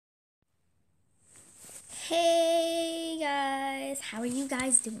Hey guys, how are you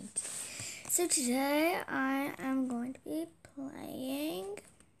guys doing? So today I am going to be playing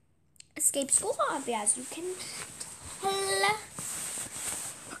Escape School Obby, as you can tell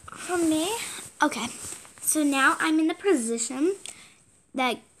from me. Okay, so now I'm in the position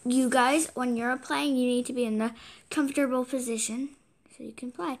that you guys, when you're playing, you need to be in the comfortable position so you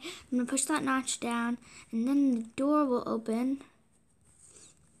can play. I'm going to push that notch down and then the door will open.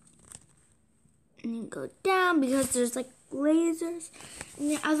 And then go down because there's like lasers in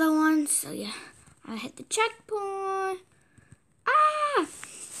the other one. So yeah, I hit the checkpoint. Ah!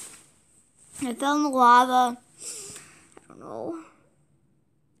 I fell in the lava. I don't know.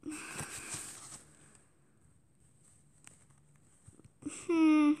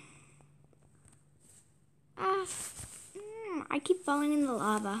 I keep falling in the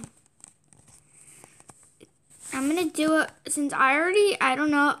lava. I'm going to do it since I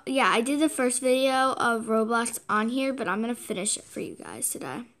don't know. Yeah, I did the first video of Roblox on here, but I'm going to finish it for you guys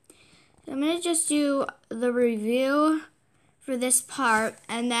today. So I'm going to just do the review for this part,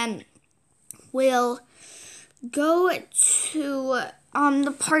 and then we'll go to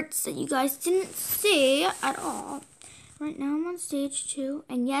the parts that you guys didn't see at all. Right now I'm on stage 2,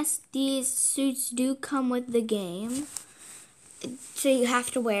 and yes, these suits do come with the game, so you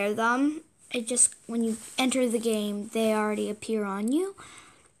have to wear them. It just, when you enter the game, they already appear on you.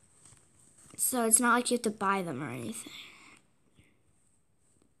 So it's not like you have to buy them or anything.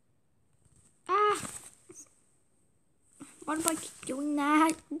 Ah! Why do I keep doing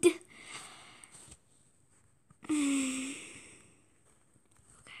that? Okay,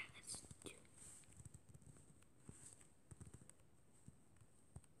 let's do.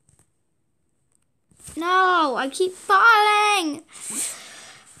 No, I keep falling!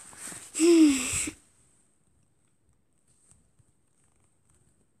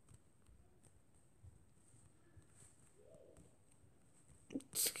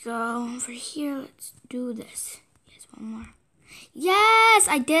 Let's go over here. Let's do this. Yes, one more. Yes,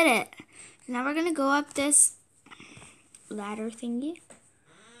 I did it. Now we're gonna go up this ladder thingy.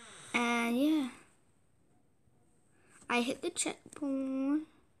 And yeah, I hit the checkpoint.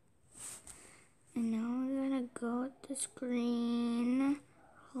 And now we're gonna go at this green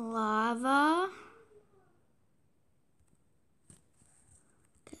lava.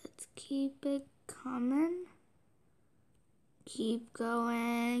 Let's keep it coming. Keep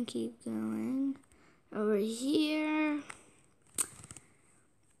going, keep going. Over here.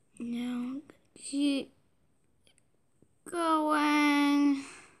 Now, keep going.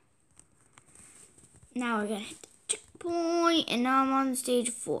 Now we're gonna hit the checkpoint, and now I'm on stage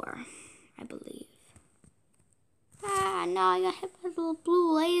 4, I believe. Ah, no, I got hit by little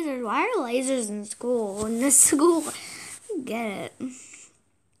blue lasers. Why are lasers in school? In this school, I get it.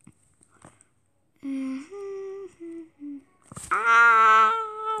 Ah!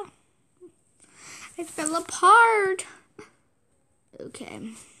 I fell apart. Okay.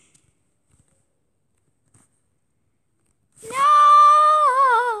 No!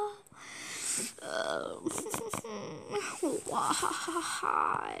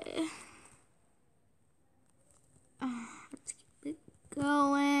 Why? Let's keep it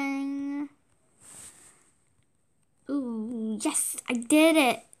going. Ooh, yes, I did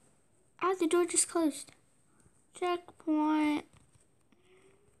it. Ah, the door just closed. Checkpoint.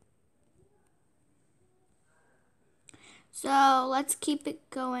 So let's keep it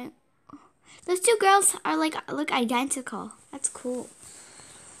going. Those two girls are look identical. That's cool.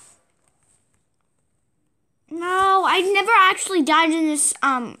 No, I never actually died in this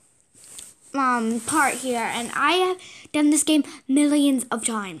part here, and I have done this game millions of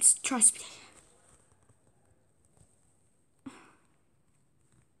times. Trust me.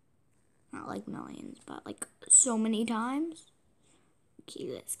 Not like millions, but like so many times. Okay,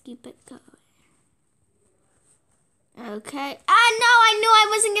 let's keep it going. Okay. Ah, no, I knew I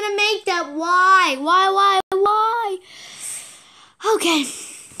wasn't going to make that. Why? Why? Okay.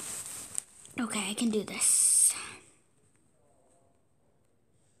 Okay, I can do this.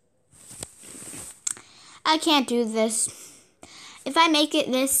 I can't do this. If I make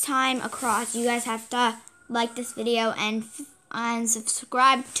it this time across, you guys have to like this video and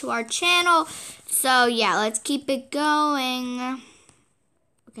subscribe to our channel. So, yeah, let's keep it going.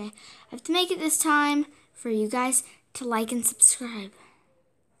 Okay, I have to make it this time for you guys to like and subscribe.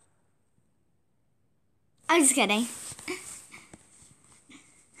 I'm just kidding.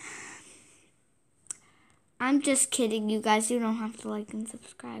 I'm just kidding, you guys. You don't have to like and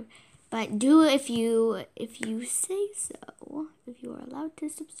subscribe, but do if you say so. If you are allowed to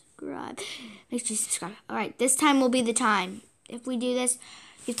subscribe, make sure you subscribe. All right, this time will be the time. If we do this,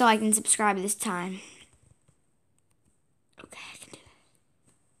 you have to like and subscribe this time. Okay, I can do it.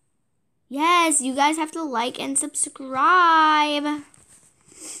 Yes, you guys have to like and subscribe.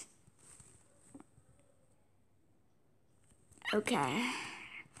 Okay.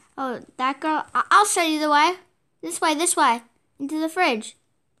 Oh, that girl. I'll show you the way. This way, this way. Into the fridge.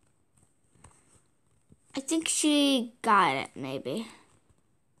 I think she got it, maybe.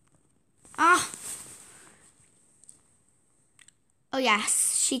 Ah. Oh,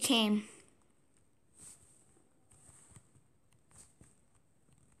 yes, she came.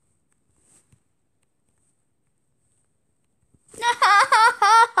 No!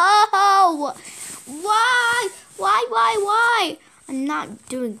 Why? Why? I'm not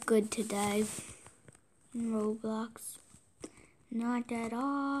doing good today in Roblox. Not at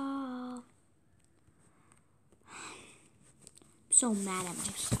all. I'm so mad at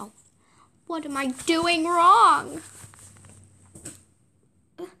myself. What am I doing wrong?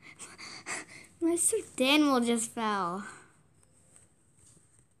 My stuffed animal just fell.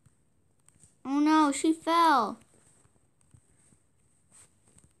 Oh no, she fell.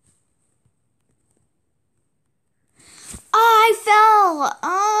 I fell.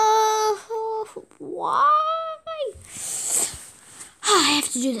 Oh, why? I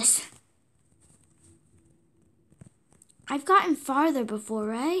have to do this. I've gotten farther before,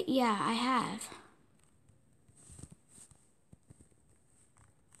 right? Yeah, I have.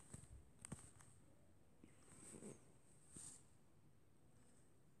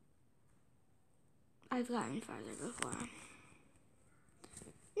 I've gotten farther before.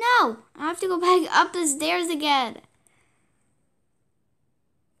 No! I have to go back up the stairs again.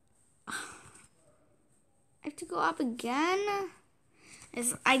 I have to go up again?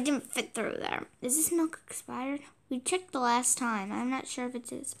 I didn't fit through there. Is this milk expired? We checked the last time. I'm not sure if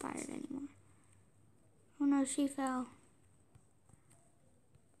it's expired anymore. Oh no, she fell.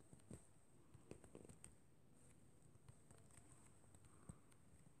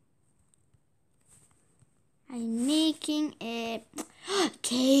 I'm making it.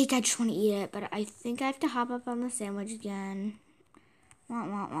 Cake, I just want to eat it, but I think I have to hop up on the sandwich again. Wah,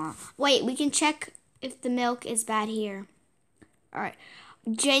 wah, wah. Wait, we can check if the milk is bad here. All right.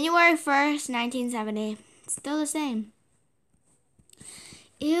 January 1st, 1970. Still the same.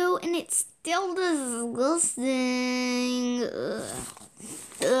 Ew, and it's still disgusting.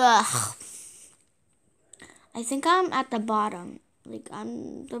 Ugh. I think I'm at the bottom. Like,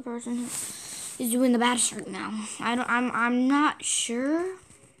 I'm the person who is doing the bad shirt now. I'm not sure.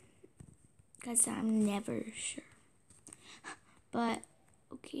 Because I'm never sure. But,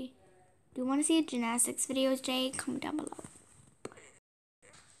 okay. Do you want to see a gymnastics videos, Jay? Comment down below.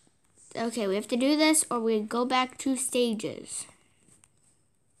 Okay, we have to do this or we go back 2 stages.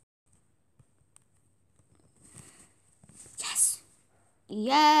 Yes.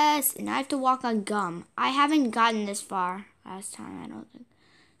 Yes, and I have to walk on gum. I haven't gotten this far last time, I don't think.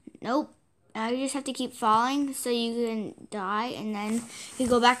 Nope. Now you just have to keep falling so you can die and then you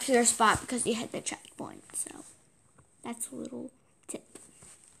go back to your spot because you hit the checkpoint. So that's a little tip.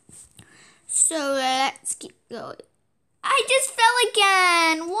 So let's keep going. I just fell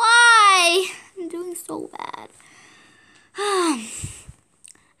again. Why? I'm doing so bad.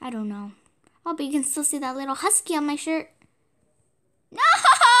 I don't know. Oh, but you can still see that little husky on my shirt. No!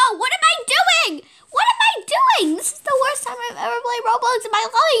 What am I doing? What am I doing? This is the worst time I've ever played Roblox in my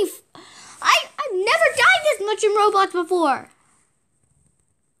life. I've never died this much in Roblox before.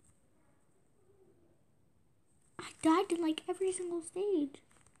 I died in like every single stage.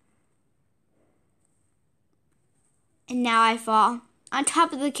 And now I fall on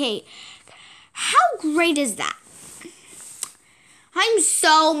top of the cake. How great is that? I'm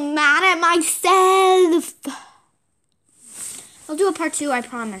so mad at myself. I'll do a part 2, I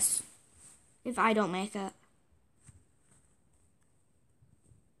promise. If I don't make it.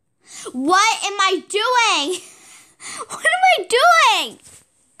 What am I doing? What am I doing?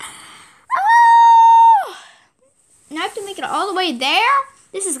 Oh! Now I have to make it all the way there?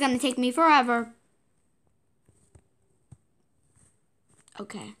 This is going to take me forever.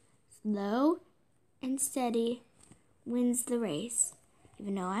 Okay. Slow and steady wins the race.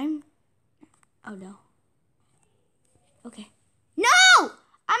 Even though I'm... Oh, no. Okay. No!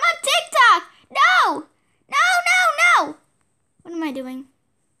 I'm on TikTok! No! No! What am I doing?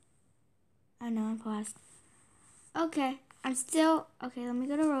 Oh, no, I'm paused. Okay. I'm still... Okay, let me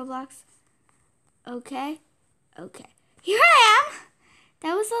go to Roblox. Okay. Here I am!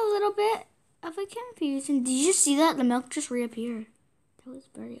 That was a little bit of a confusion. Did you see that? The milk just reappeared. That was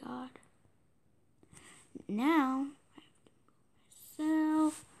very odd. Now, I have to move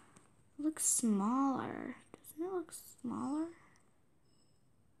myself. It looks smaller. Doesn't it look smaller?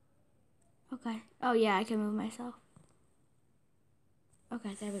 Okay. Oh, yeah, I can move myself.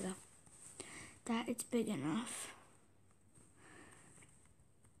 Okay, there we go. That it's big enough.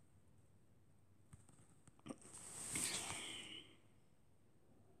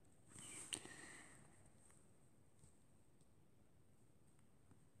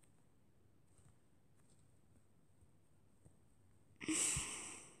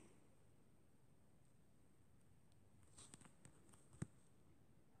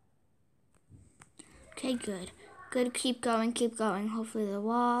 Okay, good. Good, keep going, keep going. Hopefully the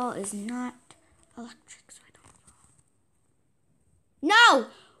wall is not electric, so I don't fall. No!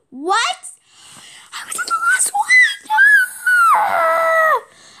 What? I was in the last one! No!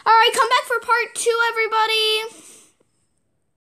 Alright, come back for part 2, everybody.